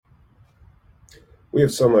We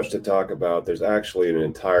have so much to talk about. There's actually an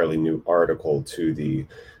entirely new article to the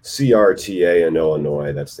CRTA in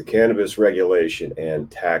Illinois. That's the Cannabis Regulation and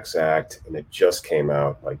Tax Act, and it just came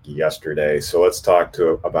out like yesterday. So let's talk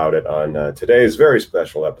about it on today's very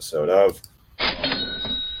special episode of.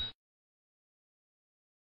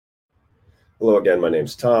 Hello again, my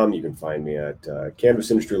name's Tom. You can find me at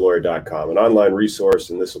cannabisindustrylawyer.com, an online resource,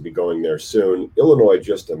 and this will be going there soon. Illinois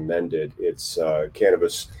just amended its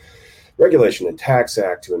cannabis Regulation and Tax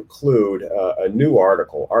Act to include a new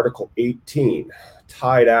article, Article 18,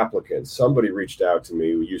 tied applicants. Somebody reached out to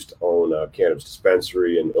me who used to own a cannabis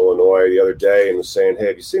dispensary in Illinois the other day and was saying, hey,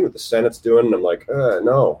 have you seen what the Senate's doing? And I'm like,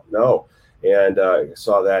 no. And I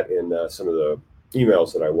saw that in some of the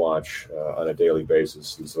emails that I watch on a daily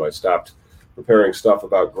basis. And so I stopped preparing stuff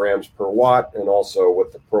about grams per watt and also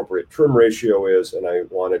what the appropriate trim ratio is. And I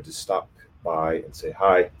wanted to stop by and say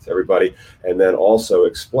hi to everybody, and then also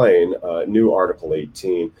explain new Article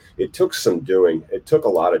 18. It took some doing. It took a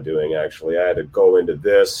lot of doing, actually. I had to go into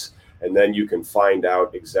this, and then you can find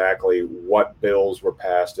out exactly what bills were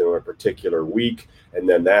passed in a particular week, and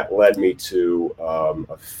then that led me to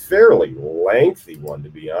a fairly lengthy one, to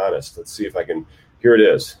be honest. Let's see if I can. Here it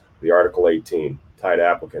is, the Article 18, tied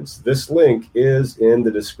applicants. This link is in the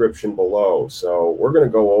description below, so we're going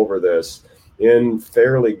to go over this in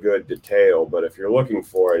fairly good detail, but if you're looking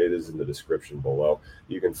for it, it is in the description below.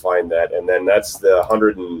 You can find that, and then that's the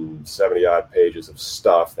 170 odd pages of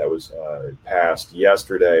stuff that was passed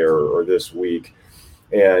yesterday or this week,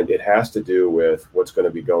 and it has to do with what's going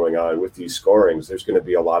to be going on with these scorings. There's going to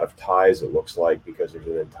be a lot of ties, it looks like, because there's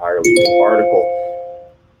an entirely new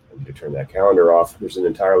article. I need to turn that calendar off. There's an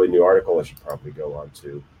entirely new article I should probably go on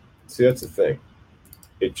to. See, that's the thing.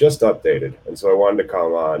 It just updated, and so I wanted to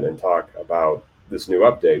come on and talk about this new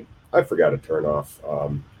update. I forgot to turn off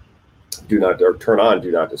turn on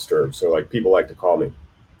do not disturb. So like people like to call me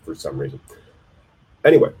for some reason.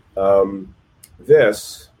 Anyway,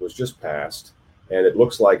 this was just passed, and it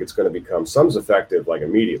looks like it's going to become some's effective like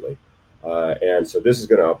immediately, and so this is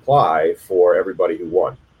going to apply for everybody who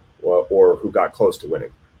won, or who got close to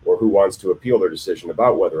winning, or who wants to appeal their decision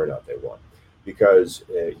about whether or not they won. Because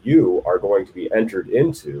you are going to be entered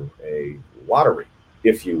into a lottery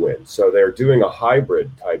if you win. So they're doing a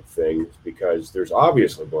hybrid type thing because there's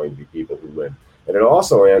obviously going to be people who win. And it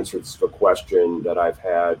also answers the question that I've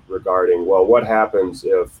had regarding, well, what happens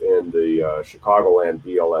if in the Chicagoland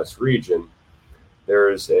BLS region,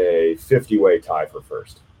 there's a 50-way tie for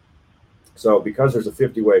first. So because there's a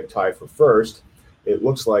 50-way tie for first, it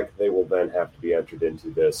looks like they will then have to be entered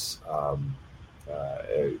into this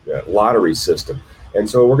lottery system. And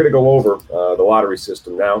so we're going to go over the lottery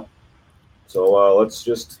system now. So let's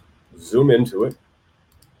just zoom into it.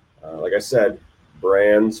 Like I said,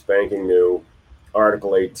 brand spanking new,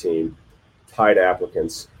 Article 18, tied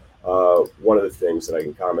applicants. One of the things that I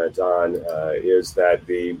can comment on is that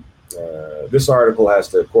this article has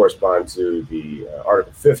to correspond to the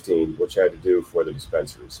Article 15, which had to do for the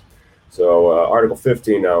dispensaries. So Article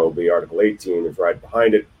 15 now will be Article 18 is right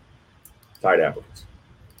behind it. Tied applicants.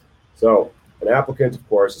 So an applicant, of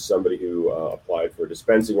course, is somebody who applied for a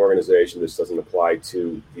dispensing organization. This doesn't apply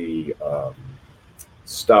to the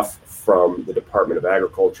stuff from the Department of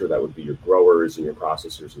Agriculture. That would be your growers and your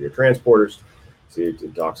processors and your transporters. See,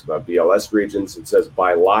 it talks about BLS regions. It says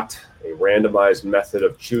by lot, a randomized method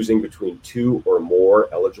of choosing between two or more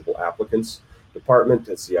eligible applicants. Department,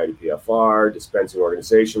 that's the IDPFR, dispensing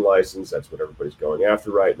organization license. That's what everybody's going after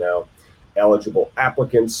right now. Eligible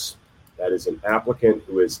applicants. That is an applicant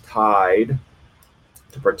who is tied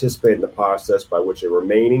to participate in the process by which a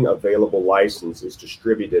remaining available license is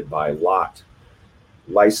distributed by lot.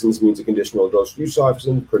 License means a conditional adult use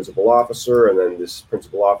officer, principal officer, and then this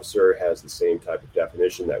principal officer has the same type of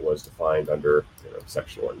definition that was defined under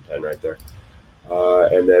Section 110 right there.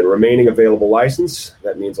 And then remaining available license,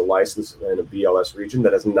 that means a license in a BLS region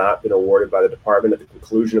that has not been awarded by the department at the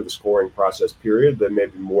conclusion of the scoring process period. There may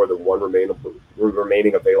be more than one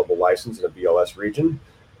remaining available license in a BLS region.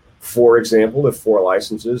 For example, if 4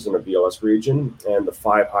 licenses in a BLS region and the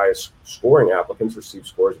 5 highest scoring applicants receive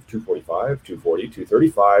scores of 245, 240,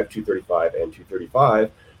 235, 235, and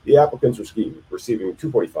 235, the applicants receiving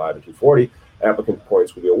 245 and 240 applicant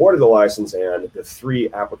points will be awarded the license, and the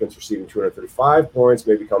 3 applicants receiving 235 points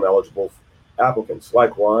may become eligible applicants.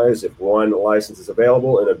 Likewise, if 1 license is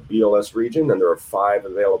available in a BLS region and there are 5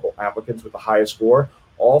 available applicants with the highest score,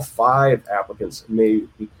 all 5 applicants may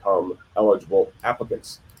become eligible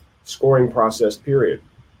applicants. Scoring process period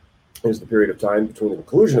is the period of time between the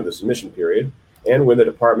conclusion of the submission period and when the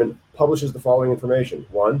department publishes the following information.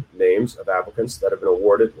 1, names of applicants that have been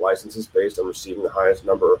awarded licenses based on receiving the highest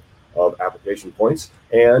number of application points,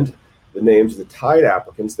 and the names of the tied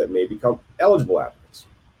applicants that may become eligible applicants.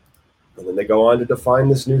 And then they go on to define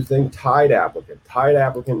this new thing, tied applicant. Tied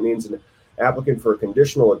applicant means an applicant for a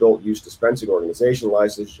conditional adult use dispensing organization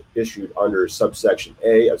license issued under subsection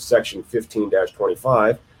A of section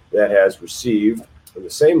 15-25 that has received the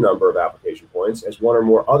same number of application points as one or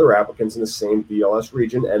more other applicants in the same BLS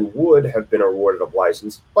region and would have been awarded a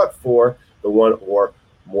license, but for the one or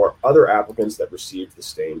more other applicants that received the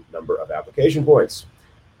same number of application points.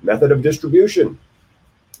 Method of distribution.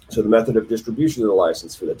 So the method of distribution of the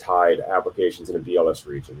license for the tied applications in a BLS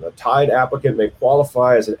region. The tied applicant may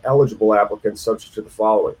qualify as an eligible applicant subject to the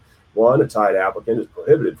following. One, a tied applicant is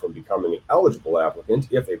prohibited from becoming an eligible applicant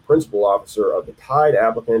if a principal officer of the tied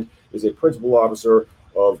applicant is a principal officer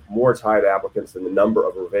of more tied applicants than the number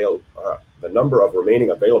of remaining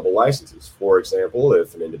available licenses. For example,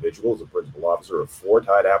 if an individual is a principal officer of 4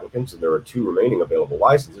 tied applicants and there are 2 remaining available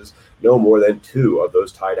licenses, no more than 2 of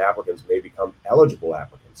those tied applicants may become eligible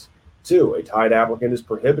applicants. 2, a tied applicant is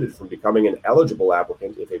prohibited from becoming an eligible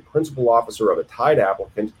applicant if a principal officer of a tied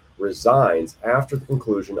applicant resigns after the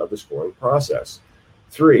conclusion of the scoring process.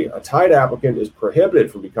 3, a tied applicant is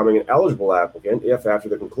prohibited from becoming an eligible applicant if, after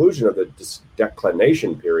the conclusion of the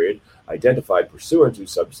declination period identified pursuant to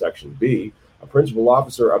subsection B, a principal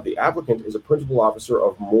officer of the applicant is a principal officer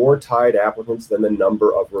of more tied applicants than the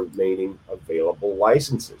number of remaining available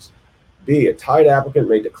licenses. B, a tied applicant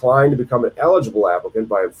may decline to become an eligible applicant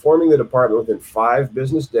by informing the department within 5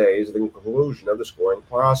 business days of the conclusion of the scoring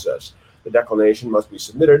process. The declination must be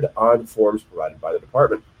submitted on forms provided by the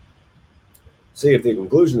department. C, at the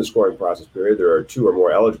conclusion of the scoring process period, there are 2 or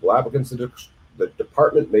more eligible applicants. The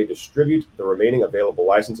department may distribute the remaining available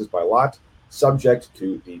licenses by lot, subject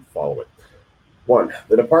to the following. 1,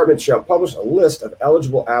 the department shall publish a list of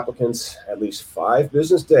eligible applicants at least 5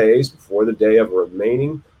 business days before the day of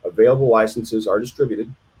remaining available licenses are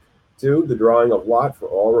distributed. 2, the drawing of lot for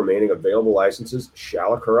all remaining available licenses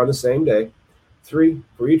shall occur on the same day. 3,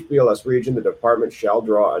 for each BLS region, the department shall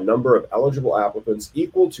draw a number of eligible applicants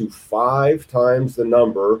equal to 5 times the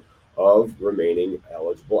number of remaining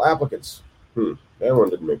eligible applicants. That one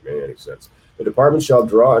didn't make any sense. The department shall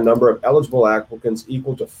draw a number of eligible applicants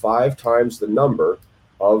equal to 5 times the number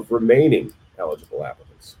of remaining eligible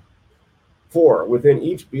applicants. 4, within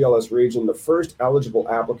each BLS region, the first eligible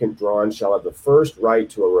applicant drawn shall have the first right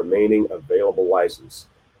to a remaining available license.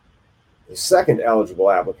 The second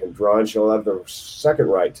eligible applicant drawn shall have the second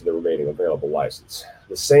right to the remaining available license.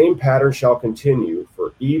 The same pattern shall continue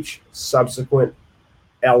for each subsequent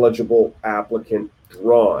eligible applicant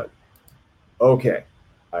drawn. Okay,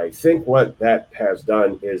 I think what that has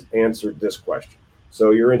done is answered this question.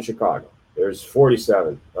 So you're in Chicago. There's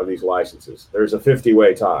 47 of these licenses. There's a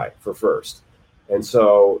 50-way tie for first. And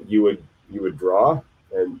so you would draw,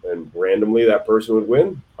 and randomly that person would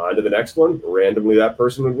win. On to the next one. Randomly that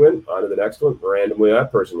person would win. On to the next one. Randomly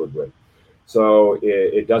that person would win. So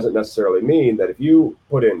it doesn't necessarily mean that if you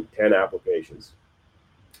put in 10 applications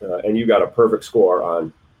and you got a perfect score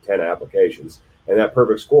on 10 applications, and that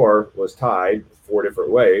perfect score was tied 4 different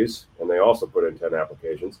ways, and they also put in 10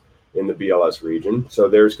 applications in the BLS region. So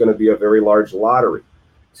there's going to be a very large lottery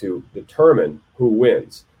to determine who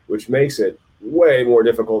wins, which makes it way more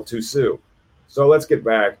difficult to sue. So let's get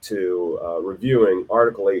back to reviewing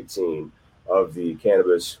Article 18 of the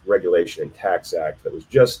Cannabis Regulation and Tax Act that was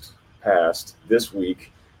just passed this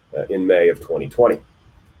week in May of 2020.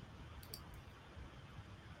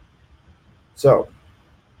 So,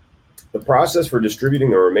 the process for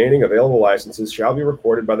distributing the remaining available licenses shall be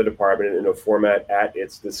recorded by the department in a format at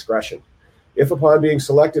its discretion. If upon being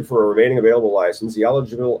selected for a remaining available license, the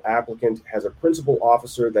eligible applicant has a principal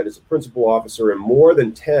officer that is a principal officer in more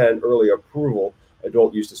than 10 early approval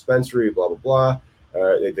adult use dispensary, blah, blah,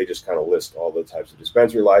 blah. They just kind of list all the types of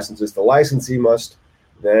dispensary licenses. The licensee must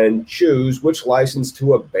then choose which license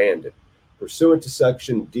to abandon pursuant to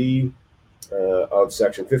Section D of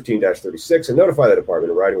Section 15-36 and notify the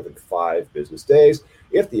department in writing within 5 business days.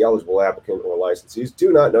 If the eligible applicant or licensees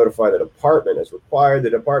do not notify the department as required, the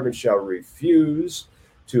department shall refuse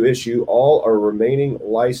to issue all or remaining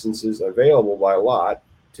licenses available by lot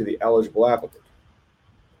to the eligible applicant.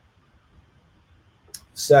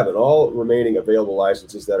 7, all remaining available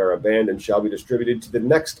licenses that are abandoned shall be distributed to the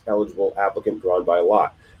next eligible applicant drawn by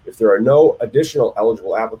lot. If there are no additional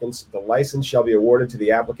eligible applicants, the license shall be awarded to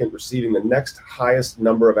the applicant receiving the next highest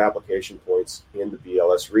number of application points in the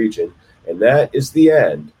BLS region. And that is the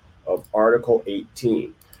end of Article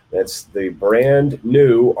 18. That's the brand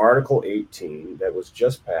new Article 18 that was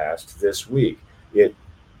just passed this week. It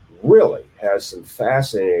really has some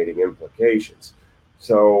fascinating implications.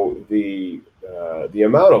 So the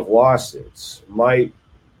amount of lawsuits might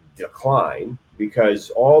decline because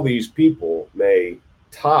all these people may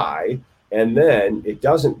tie, and then it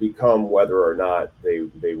doesn't become whether or not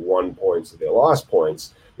they won points or they lost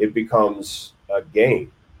points. It becomes a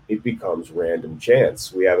game. It becomes random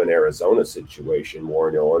chance. We have an Arizona situation more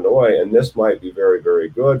in Illinois, and this might be very, very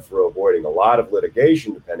good for avoiding a lot of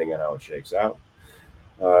litigation, depending on how it shakes out.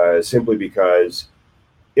 Simply because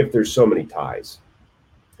if there's so many ties,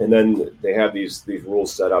 and then they have these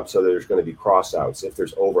rules set up so that there's going to be crossouts if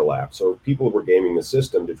there's overlap. So people were gaming the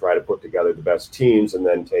system to try to put together the best teams and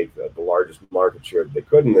then take the largest market share that they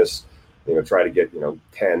could in this, try to get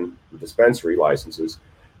 10 dispensary licenses.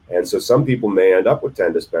 And so some people may end up with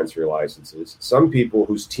 10 dispensary licenses. Some people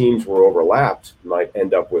whose teams were overlapped might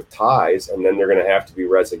end up with ties, and then they're going to have to be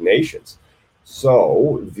resignations.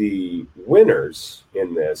 So the winners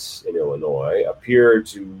in this in Illinois appear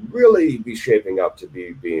to really be shaping up to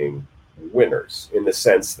being winners in the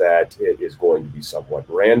sense that it is going to be somewhat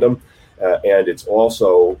random. And it's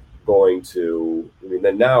also going to,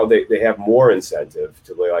 then now they have more incentive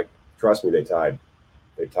to like, trust me, they tied.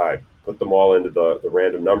 Put them all into the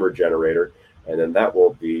random number generator, and then that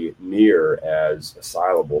won't be near as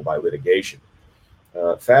assailable by litigation.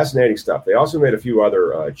 Fascinating stuff. They also made a few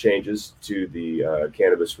other changes to the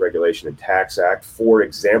Cannabis Regulation and Tax Act. For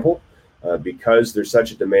example, because there's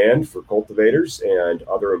such a demand for cultivators and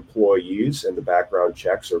other employees, and the background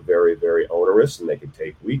checks are very, very onerous and they can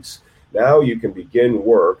take weeks. Now you can begin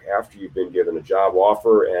work after you've been given a job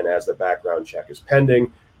offer, and as the background check is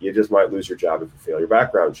pending, you just might lose your job if you fail your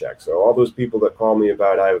background check. So all those people that call me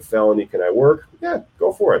about, I have a felony, can I work? Yeah,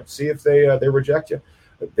 go for it. See if they reject you.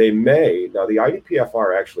 They may. Now, the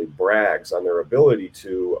IDPFR actually brags on their ability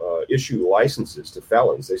to issue licenses to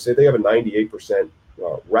felons. They say they have a 98%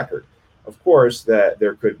 record. Of course, that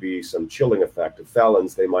there could be some chilling effect of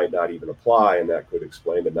felons. They might not even apply, and that could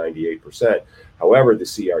explain the 98%. However, the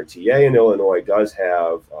CRTA in Illinois does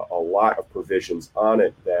have a lot of provisions on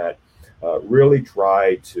it that really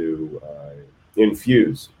try to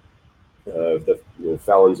infuse the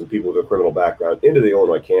felons and people with a criminal background into the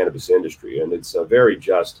Illinois cannabis industry. And it's a very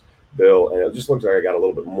just bill, and it just looks like I got a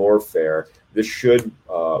little bit more fair. This should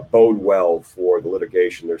bode well for the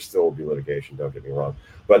litigation. There still will be litigation, don't get me wrong,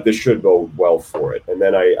 but this should bode well for it. And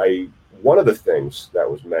then I one of the things that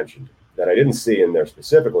was mentioned that I didn't see in there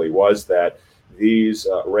specifically was that these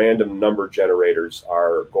random number generators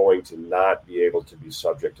are going to not be able to be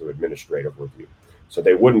subject to administrative review. So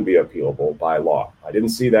they wouldn't be appealable by law. I didn't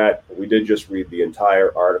see that. We did just read the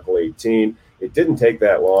entire Article 18. It didn't take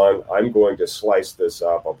that long. I'm going to slice this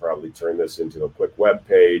up. I'll probably turn this into a quick web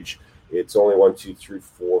page. It's only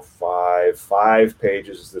 5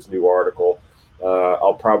 pages is this new article.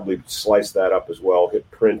 I'll probably slice that up as well, hit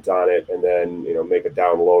print on it, and then make it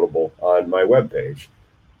downloadable on my webpage.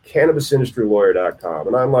 CannabisIndustryLawyer.com,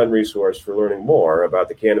 an online resource for learning more about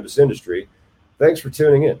the cannabis industry. Thanks for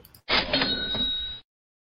tuning in.